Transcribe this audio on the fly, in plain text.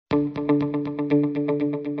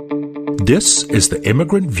This is the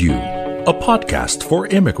Immigrant View, a podcast for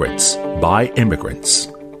immigrants by immigrants.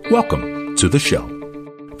 Welcome to the show.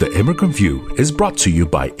 The Immigrant View is brought to you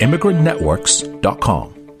by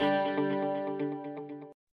immigrantnetworks.com.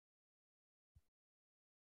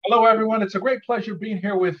 Hello, everyone. It's a great pleasure being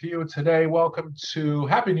here with you today. Welcome to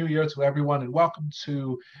Happy New Year to everyone, and welcome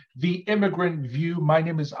to the Immigrant View. My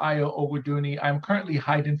name is Ayo Oguduni. I'm currently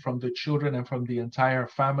hiding from the children and from the entire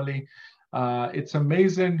family. It's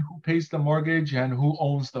amazing who pays the mortgage and who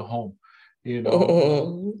owns the home.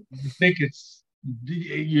 You think it's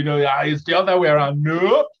the other way around.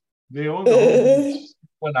 Nope, they own the home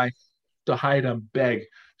when I to hide and beg.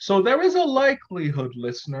 So there is a likelihood,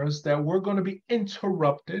 listeners, that we're going to be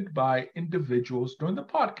interrupted by individuals during the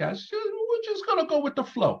podcast. We're just going to go with the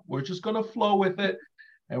flow. We're just going to flow with it,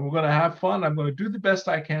 and we're going to have fun. I'm going to do the best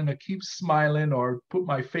I can to keep smiling or put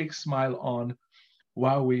my fake smile on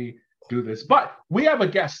while we do this. But we have a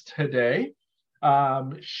guest today.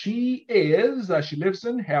 She lives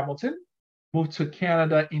in Hamilton, moved to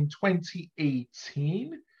Canada in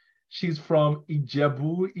 2018. She's from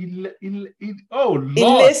Ijebu. Ilese.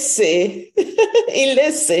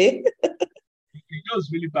 Ilese. It goes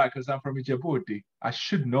really bad because I'm from Ijebu. I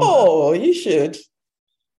should know. Oh, you should.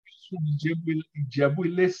 Ijebu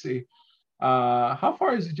Ilese. How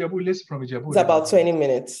far is Ijebu Ilese from Ijebu? It's about 20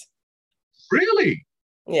 minutes. Really?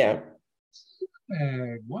 Yeah.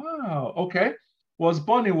 Wow. Okay. Was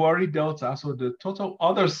born in Warri Delta, so the total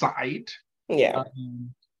other side. Yeah.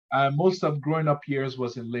 Most of growing up years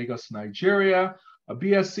was in Lagos, Nigeria, a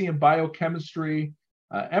BSc in biochemistry,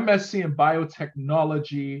 MSc in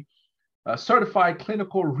biotechnology, certified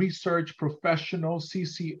clinical research professional,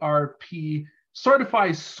 CCRP,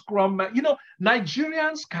 certified Scrum.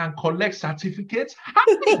 Nigerians can collect certificates.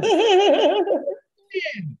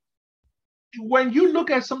 When you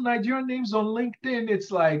look at some Nigerian names on LinkedIn,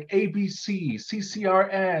 it's like ABC,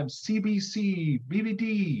 CCRM, CBC,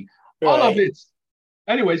 BBD, all of it.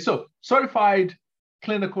 Anyway, so certified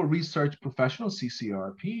clinical research professional,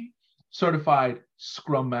 CCRP, certified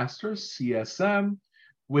Scrum Master, CSM,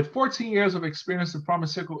 with 14 years of experience in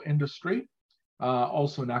pharmaceutical industry,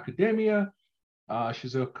 also in academia.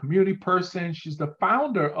 She's a community person. She's the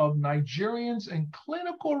founder of Nigerians in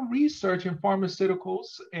Clinical Research in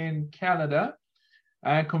Pharmaceuticals in Canada,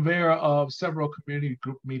 and convener of several community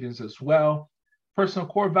group meetings as well. Personal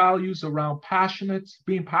core values around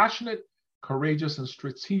being passionate, courageous, and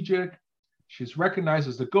strategic. She's recognized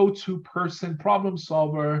as the go-to person, problem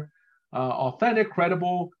solver, authentic,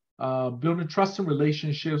 credible, building trust and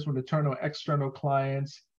relationships with internal and external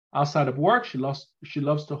clients. Outside of work, she loves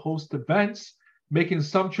to host events, making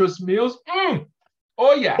sumptuous meals.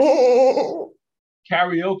 Oh, yes.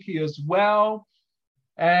 Karaoke as well.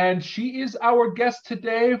 And she is our guest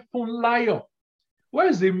today, Funlayo. Where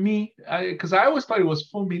is it me? Because I always thought it was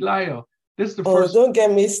Funlayo. This is the first. Don't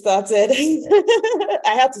get me started.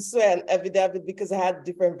 I had to swear an affidavit because I had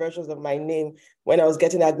different versions of my name when I was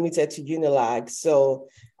getting admitted to Unilag. So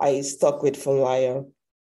I stuck with Funlayo.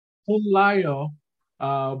 Funlayo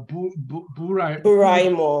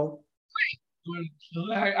Buraimoh.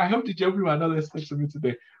 I hope that everyone knows this next to me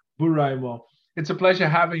today. Buraimoh. It's a pleasure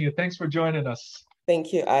having you. Thanks for joining us.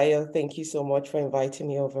 Thank you, Ayo. Thank you so much for inviting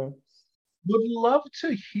me over. Would love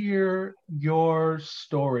to hear your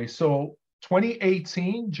story. So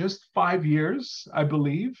 2018, just 5 years, I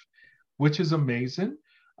believe, which is amazing.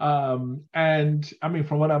 And I mean,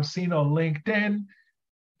 from what I'm seeing on LinkedIn,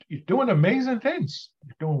 you're doing amazing things.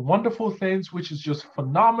 You're doing wonderful things, which is just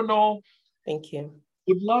phenomenal. Thank you.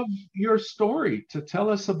 Would love your story to tell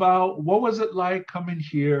us about what was it like coming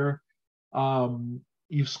here.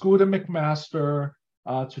 You schooled at McMaster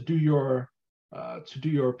to do your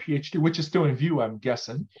PhD, which is still in view, I'm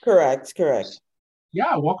guessing. Correct.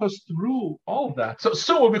 Yeah, walk us through all of that. So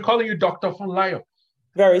soon we'll be calling you Dr. Funlayo.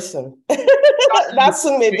 Very soon. That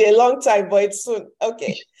soon may be a long time, but it's soon.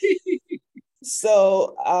 Okay.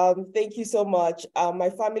 So thank you so much. My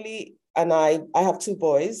family and I have two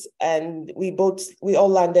boys, and we all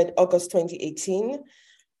landed August 2018.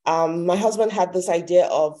 My husband had this idea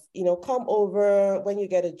of, come over when you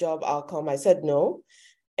get a job, I'll come. I said no.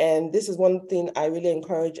 And this is one thing I really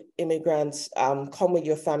encourage immigrants, come with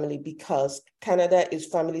your family, because Canada is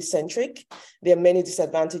family centric. There are many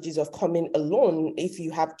disadvantages of coming alone if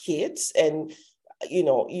you have kids and,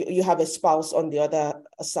 you have a spouse on the other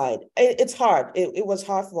side. It's hard. It was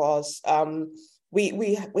hard for us.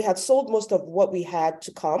 We had sold most of what we had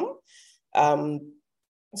to come.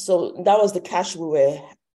 So that was the cash we were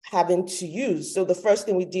having to use. So the first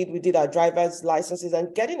thing we did our driver's licenses,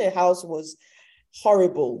 and getting a house was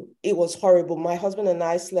horrible. It was horrible. My husband and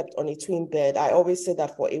I slept on a twin bed. I always say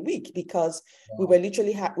that for a week because we were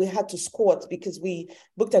literally we had to squat because we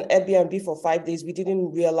booked an Airbnb for 5 days. We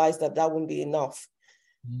didn't realize that wouldn't be enough.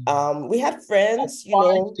 We had friends,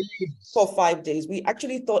 for 5 days. We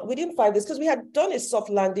actually thought within 5 days, because we had done a soft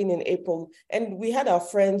landing in April, and we had our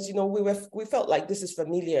friends, we felt like this is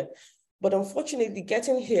familiar. But unfortunately,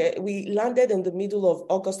 getting here, we landed in the middle of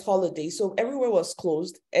August holiday. So everywhere was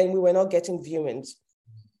closed and we were not getting viewings.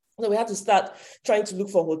 So we had to start trying to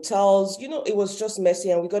look for hotels. It was just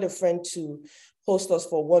messy. And we got a friend to host us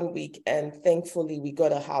for 1 week. And thankfully, we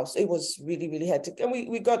got a house. It was really, really hectic. And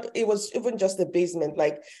it was even just the basement.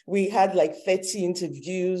 Like we had like 30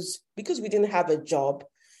 interviews because we didn't have a job.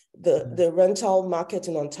 The rental market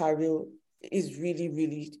in Ontario is really,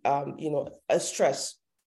 really, a stress.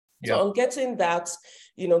 So on getting that,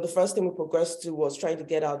 the first thing we progressed to was trying to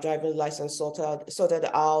get our driving license sorted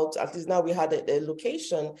out. At least now we had a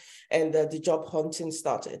location, and the job hunting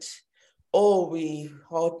started. We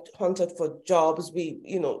hunted for jobs.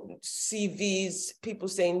 CVs, people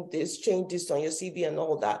saying this, change this on your CV and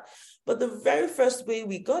all that. But the very first way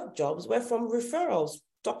we got jobs were from referrals,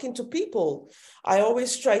 talking to people. I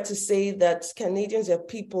always try to say that Canadians are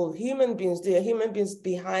people, human beings. They are human beings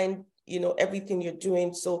behind everything you're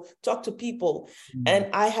doing. So talk to people. And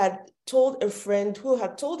I had told a friend who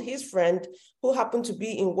had told his friend who happened to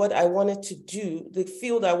be in what I wanted to do, the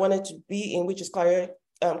field I wanted to be in, which is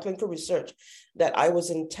clinical research, that I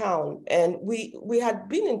was in town. And we had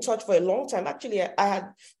been in touch for a long time. Actually, I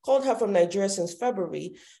had called her from Nigeria since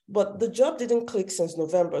February, but the job didn't click since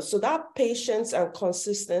November. So that patience and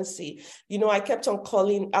consistency, I kept on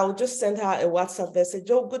calling. I would just send her a WhatsApp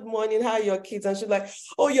message, "Oh, good morning, how are your kids?" And she's like,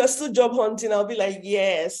 "Oh, you're still job hunting?" I'll be like,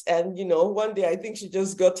 "Yes." And, one day I think she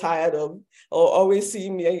just got tired of or always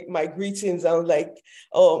seeing me, my greetings. I'm like,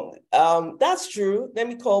 "Oh, that's true. Let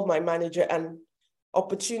me call my manager." And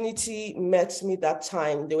opportunity met me that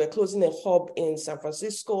time. They were closing a hub in San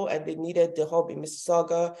Francisco, and they needed the hub in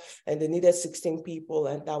Mississauga, and they needed 16 people.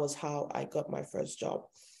 And that was how I got my first job.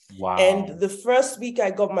 Wow. And the first week I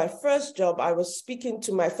got my first job, I was speaking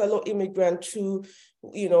to my fellow immigrant who,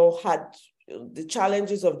 had the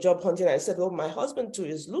challenges of job hunting. I said, "Oh, my husband too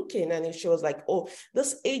is looking." And she was like, "Oh,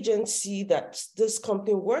 this agency that this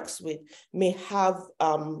company works with may have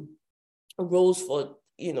roles for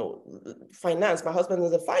finance. My husband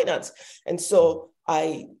is in finance." And so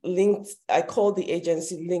I called the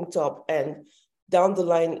agency, linked up, and down the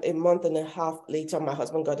line, a month and a half later, my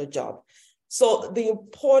husband got a job. So the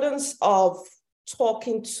importance of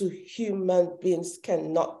talking to human beings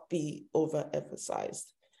cannot be overemphasized.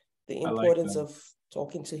 The importance of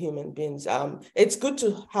talking to human beings. It's good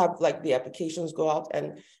to have the applications go out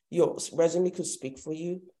and your resume could speak for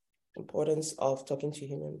you. Importance of talking to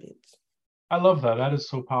human beings. I love that. That is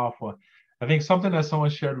so powerful. I think something that someone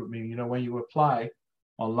shared with me, when you apply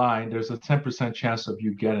online, there's a 10% chance of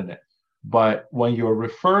you getting it. But when you're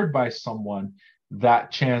referred by someone,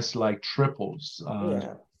 that chance triples.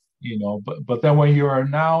 But then when you are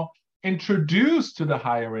now introduced to the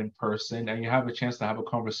hiring person and you have a chance to have a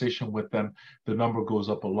conversation with them, the number goes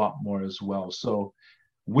up a lot more as well. So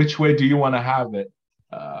which way do you want to have it?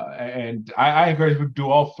 And I encourage you to do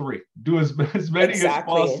all three. Do as many as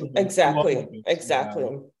possible. Exactly.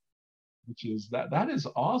 Which is that is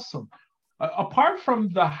awesome. Apart from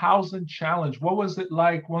the housing challenge, what was it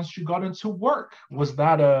like once you got into work? Was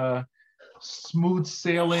that a smooth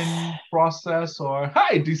sailing process, or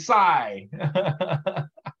hi, decide?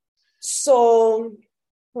 So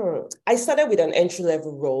I started with an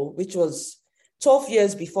entry-level role, which was 12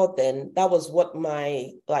 years before then. That was what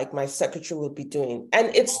my secretary would be doing.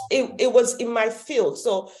 And it was in my field.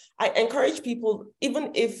 So I encourage people,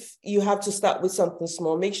 even if you have to start with something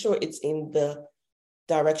small, make sure it's in the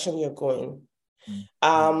direction you're going.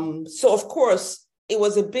 So of course, it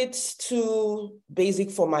was a bit too basic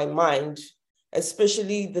for my mind,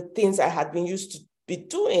 especially the things I had been used to be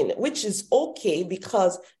doing, which is okay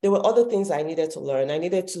because there were other things I needed to learn. I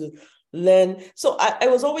needed to learn. So I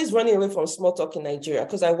was always running away from small talk in Nigeria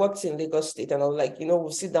because I worked in Lagos State, and I was like, we'll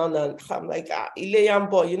sit down and I'm like,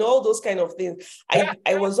 Ilayambo, all those kind of things.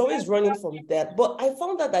 I was always running from that. But I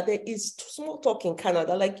found out that there is small talk in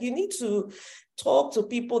Canada. You need to talk to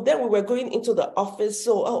people. Then we were going into the office.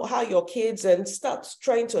 So, how are your kids? And start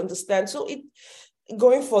trying to understand. So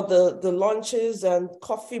going for the lunches and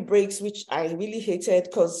coffee breaks, which I really hated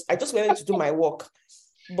because I just wanted to do my work.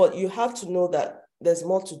 But you have to know that there's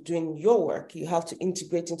more to doing your work. You have to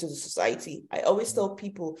integrate into the society. I always tell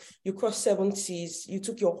people, you cross 7 seas, you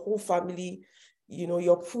took your whole family,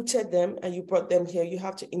 you uprooted them and you brought them here. You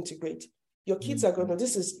have to integrate. your kids are going to,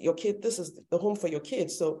 this is your kid, this is the home for your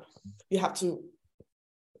kids. So you have to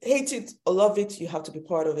hate it or love it, you have to be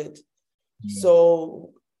part of it.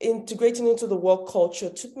 So integrating into the work culture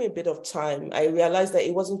took me a bit of time. I realized that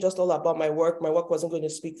it wasn't just all about my work. My work wasn't going to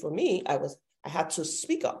speak for me. I had to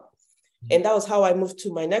speak up. And that was how I moved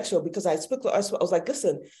to my next role, because I was like,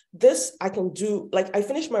 listen, this I can do. Like, I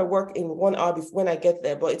finish my work in 1 hour when I get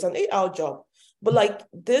there, but it's an 8-hour job. But like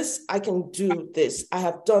this, I can do this. I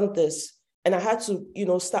have done this. And I had to,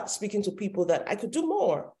 start speaking to people that I could do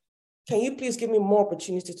more. Can you please give me more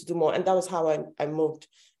opportunity to do more? And that was how I moved.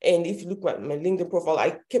 And if you look at my LinkedIn profile,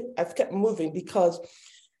 I've kept moving, because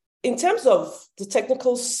in terms of the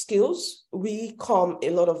technical skills,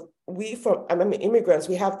 immigrants,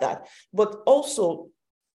 we have that, but also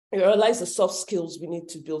you realize the soft skills we need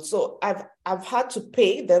to build. So I've had to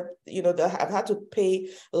pay that, I've had to pay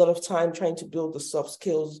a lot of time trying to build the soft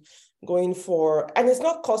skills, and it's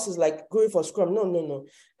not courses like going for Scrum. No.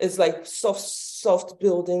 It's like soft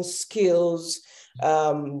building skills,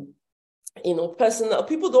 personal.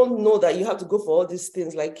 People don't know that you have to go for all these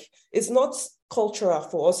things. Like, it's not cultural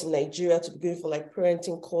for us in Nigeria to be going for like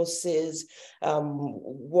parenting courses,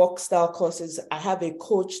 work style courses. I have a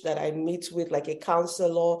coach that I meet with, like a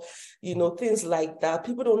counselor, things like that.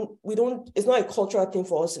 It's not a cultural thing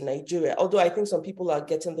for us in Nigeria, although I think some people are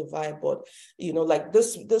getting the vibe. But, like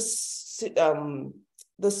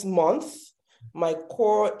this month, my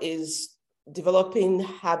core is developing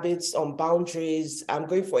habits on boundaries. I'm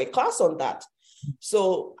going for a class on that.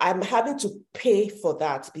 So I'm having to pay for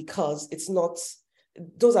that, because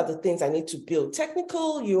those are the things I need to build.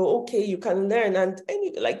 Technical, you're okay, you can learn, and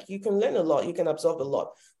you can learn a lot, you can absorb a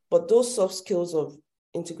lot. But those soft skills of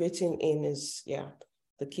integrating in is,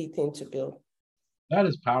 the key thing to build. That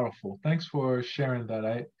is powerful. Thanks for sharing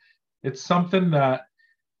that. It's something that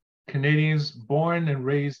Canadians born and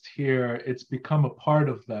raised here, it's become a part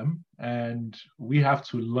of them, and we have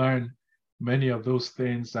to learn many of those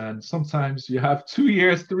things. And sometimes you have 2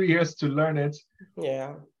 years, 3 years to learn it.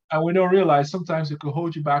 Yeah. And we don't realize sometimes it could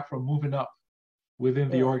hold you back from moving up within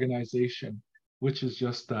the organization, which is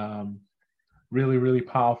just really, really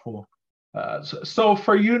powerful. So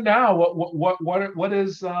for you now, what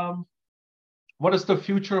does the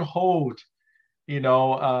future hold?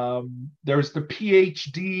 There's the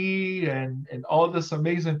PhD and all this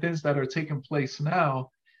amazing things that are taking place now.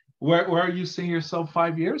 Where are you seeing yourself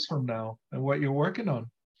 5 years from now, and what you're working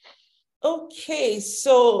on? Okay,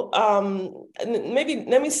 so maybe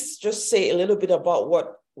let me just say a little bit about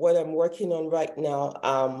what I'm working on right now.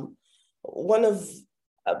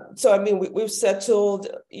 We've settled,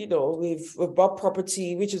 we've bought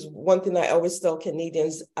property, which is one thing I always tell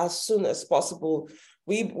Canadians: as soon as possible.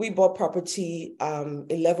 We bought property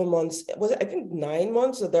 11 months, was it, I think 9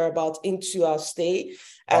 months or thereabout into our stay.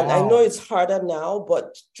 And wow. I know it's harder now,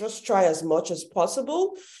 but just try as much as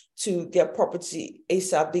possible to get property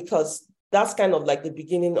ASAP, because that's kind of like the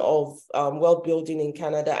beginning of wealth building in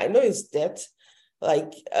Canada. I know it's debt.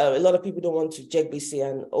 Like a lot of people don't want to check BC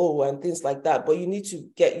and things like that, but you need to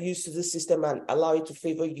get used to the system and allow it to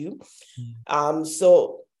favor you.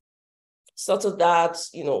 So sort of that,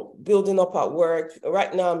 building up at work.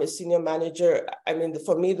 Right now, I'm a senior manager. I mean,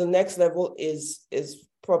 for me, the next level is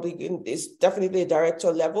definitely a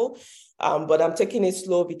director level, but I'm taking it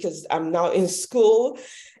slow because I'm now in school.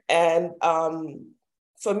 And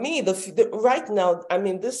for me, right now, I'm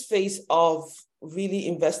in this phase of really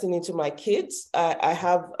investing into my kids. I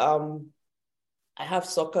have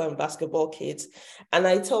soccer and basketball kids, and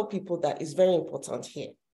I tell people that it's very important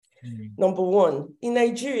here. Number one, in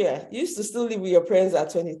Nigeria, you used to still live with your parents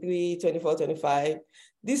at 23, 24, 25.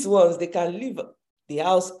 These ones, they can leave the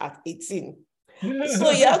house at 18.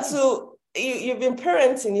 So you have to, you've been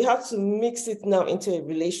parenting, you have to mix it now into a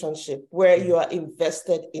relationship where you are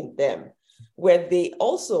invested in them, where they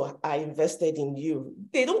also are invested in you.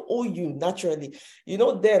 They don't owe you naturally.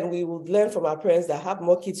 Then we would learn from our parents that have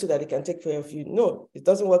more kids so that they can take care of you. No, it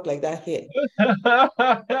doesn't work like that here.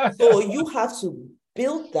 So you have to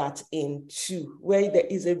build that into where there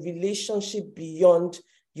is a relationship beyond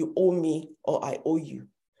you owe me or I owe you.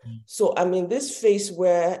 So I'm in this phase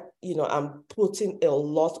where, I'm putting a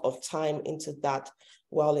lot of time into that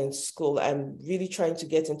while in school. I'm really trying to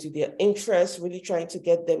get into their interests, really trying to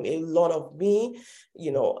get them a lot of me,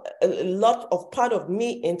 a lot of part of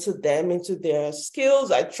me into them, into their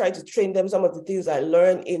skills. I try to train them some of the things I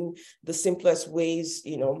learn in the simplest ways,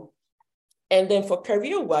 And then for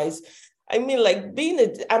career-wise, I'm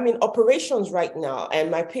in operations right now, and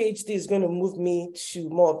my PhD is going to move me to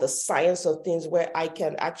more of the science of things, where I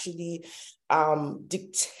can actually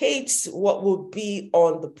dictate what will be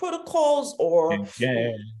on the protocols or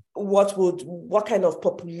what kind of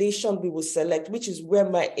population we will select, which is where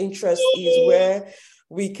my interest is, where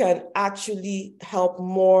we can actually help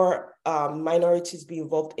more minorities be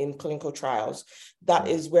involved in clinical trials. That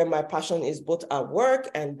is where my passion is, both at work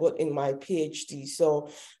and both in my PhD. So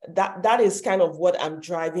that is kind of what I'm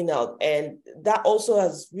driving out. And that also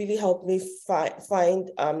has really helped me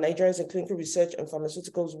find Nigerians in clinical research and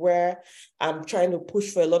pharmaceuticals, where I'm trying to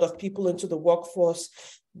push for a lot of people into the workforce,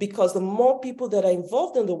 because the more people that are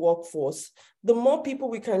involved in the workforce, the more people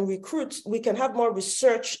we can recruit, we can have more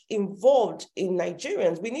research involved in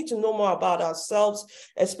Nigerians. We need to know more about ourselves,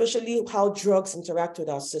 especially how drugs interact with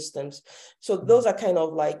our systems. So those are kind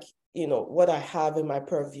of like, what I have in my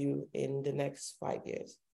purview in the next 5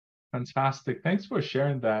 years. Fantastic. Thanks for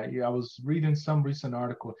sharing that. Yeah, I was reading some recent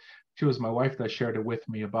article. She was my wife that shared it with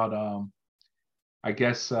me about I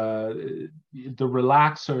guess the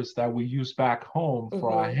relaxers that we use back home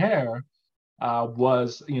for our hair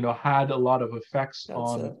was, had a lot of effects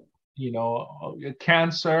on,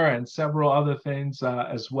 cancer and several other things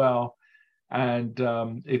as well. And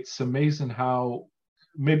it's amazing how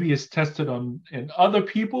maybe it's tested in other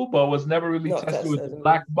people, but was never really tested with the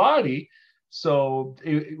Black body. So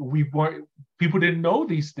people didn't know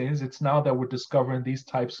these things. It's now that we're discovering these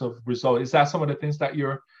types of results. Is that some of the things that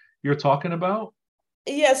you're talking about?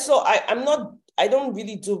 Yeah, so I don't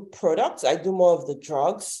really do products. I do more of the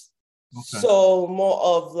drugs. Okay. So more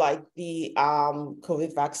of like the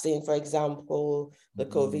COVID vaccine, for example, the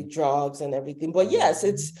COVID drugs and everything. But yes,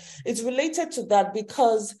 it's related to that,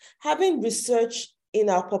 because having research in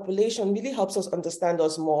our population really helps us understand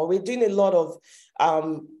us more. We're doing a lot of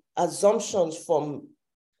assumptions from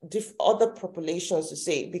other populations to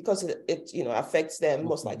say, because it affects them,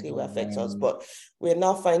 most likely will affect us. But we're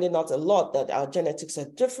now finding out a lot that our genetics are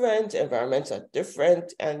different, environments are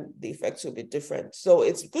different, and the effects will be different. So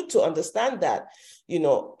it's good to understand that,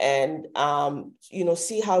 and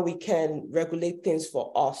see how we can regulate things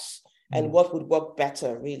for us and what would work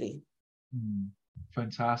better, really.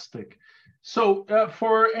 Fantastic. So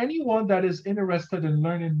for anyone that is interested in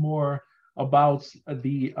learning more about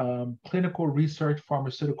the Clinical Research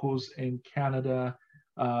Pharmaceuticals in Canada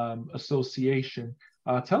Association,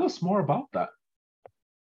 tell us more about that.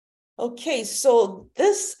 Okay, so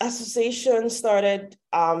this association started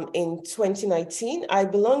in 2019. I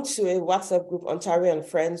belong to a WhatsApp group, Ontario and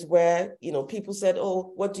Friends, where people said,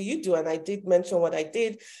 "Oh, what do you do?" And I did mention what I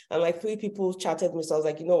did, and like 3 people chatted me. So I was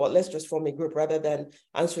like, you know what, let's just form a group rather than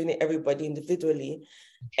answering everybody individually.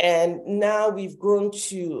 And now we've grown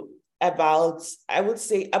to about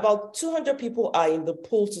 200 people are in the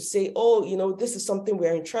pool to say, oh, this is something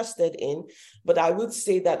we're interested in. But I would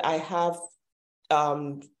say that I have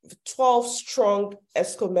 12 strong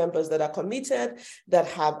ESCO members that are committed, that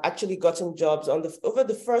have actually gotten jobs over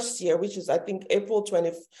the first year, which is, I think, April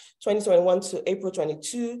 2021 to April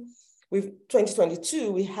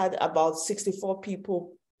 2022, we had about 64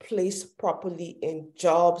 people placed properly in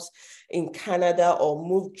jobs in Canada, or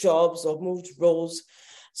moved jobs or moved roles.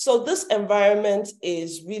 So this environment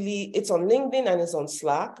is really, it's on LinkedIn and it's on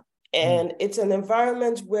Slack. And it's an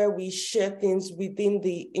environment where we share things within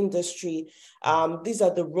the industry. These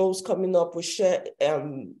are the roles coming up. We share,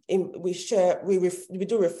 we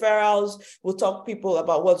do referrals. We'll talk to people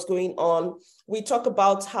about what's going on. We talk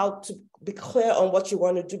about how to be clear on what you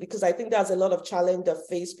want to do, because I think there's a lot of challenge that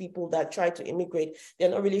face people that try to immigrate.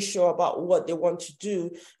 They're not really sure about what they want to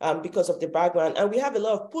do because of the background. And we have a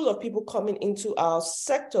lot of pool of people coming into our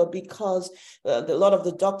sector because a lot of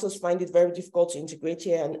the doctors find it very difficult to integrate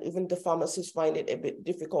here, and even the pharmacists find it a bit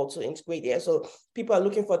difficult to integrate here. So people are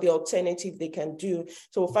looking for the alternative they can do.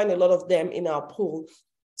 So we'll find a lot of them in our pool.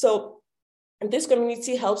 So this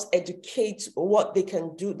community helps educate what they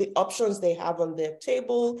can do, the options they have on their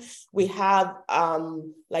table. We have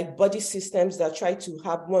like buddy systems that try to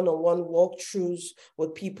have one-on-one walkthroughs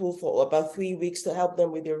with people for about 3 weeks to help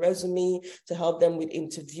them with their resume, to help them with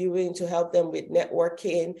interviewing, to help them with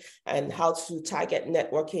networking and how to target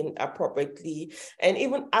networking appropriately. And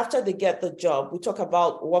even after they get the job, we talk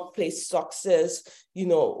about workplace success,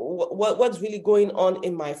 what's really going on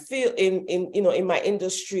in my field, in my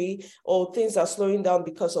industry, or things are slowing down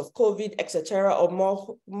because of COVID, etc.,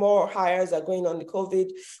 or more hires are going on the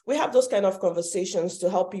COVID. We have those kind of conversations to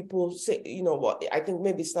help people say, what, I think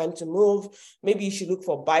maybe it's time to move. Maybe you should look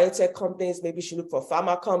for biotech companies. Maybe you should look for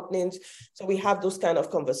pharma companies. So we have those kind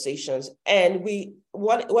of conversations. And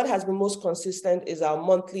what has been most consistent is our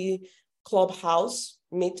monthly clubhouse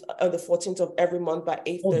meet on the 14th of every month by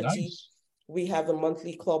 8:30. Oh, nice. We have a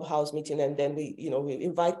monthly clubhouse meeting, and then we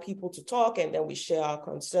invite people to talk, and then we share our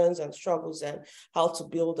concerns and struggles and how to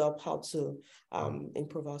build up, how to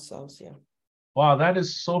improve ourselves. Yeah. Wow, that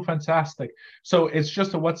is so fantastic. So it's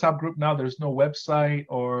just a WhatsApp group now. There's no website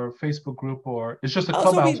or Facebook group, or it's just a So we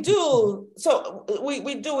clubhouse. do. So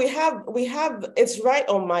we do. We have. It's right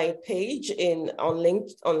on my page on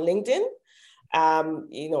LinkedIn.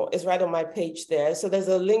 It's right on my page there. So there's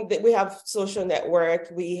a link that we have social network.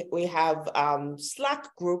 We have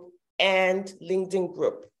Slack group and LinkedIn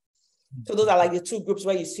group. So those are like the two groups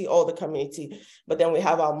where you see all the community. But then we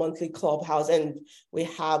have our monthly clubhouse and we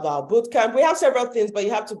have our boot camp. We have several things, but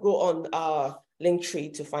you have to go on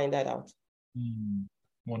Linktree to find that out.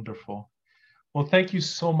 Wonderful. Well, thank you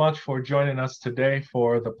so much for joining us today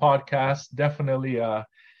for the podcast. Definitely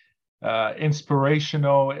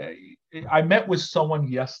inspirational. I met with someone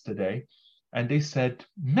yesterday and they said,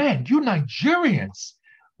 man, you Nigerians,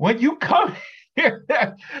 when you come here,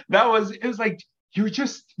 it was like, you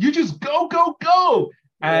just go.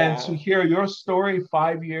 And to hear your story,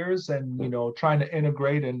 5 years and, trying to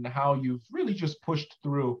integrate and how you've really just pushed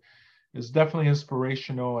through is definitely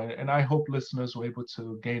inspirational. And I hope listeners were able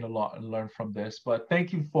to gain a lot and learn from this. But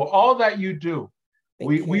thank you for all that you do.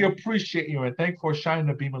 We appreciate you, and thank you for shining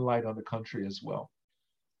a beam of light on the country as well.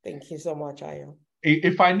 Thank you so much, Ayo.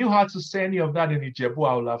 If I knew how to say any of that in Ijebu,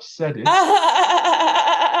 I would have said it.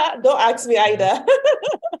 Don't ask me either.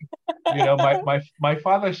 My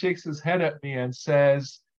father shakes his head at me and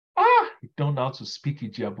says, you don't know how to speak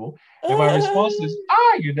Ijebu. And my response is,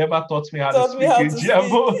 you never taught me how to speak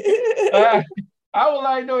Ijebu. How will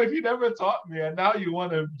I know if you never taught me? And now you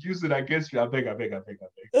want to use it against me. I beg.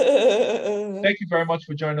 Thank you very much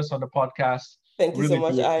for joining us on the podcast. Thank you so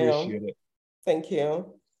much, Ayo. Appreciate it. Thank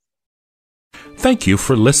you. Thank you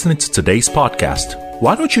for listening to today's podcast.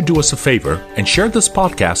 Why don't you do us a favor and share this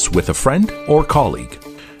podcast with a friend or colleague?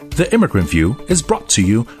 The Immigrant View is brought to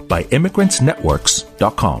you by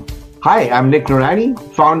immigrantnetworks.com. Hi, I'm Nick Narani,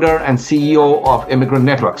 founder and CEO of Immigrant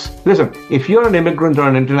Networks. Listen, if you're an immigrant or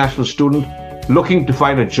an international student looking to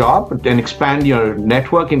find a job and expand your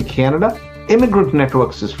network in Canada, Immigrant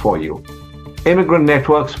Networks is for you. Immigrant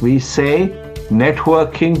Networks, we say,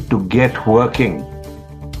 networking to get working.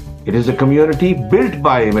 It is a community built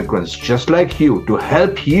by immigrants just like you to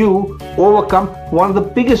help you overcome one of the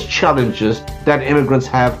biggest challenges that immigrants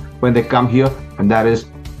have when they come here, and that is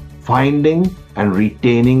finding and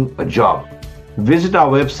retaining a job. Visit our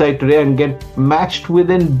website today and get matched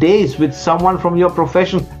within days with someone from your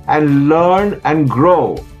profession and learn and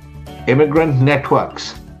grow. Immigrant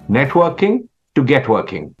Networks, networking to get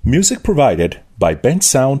working. Music provided by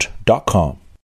bensound.com.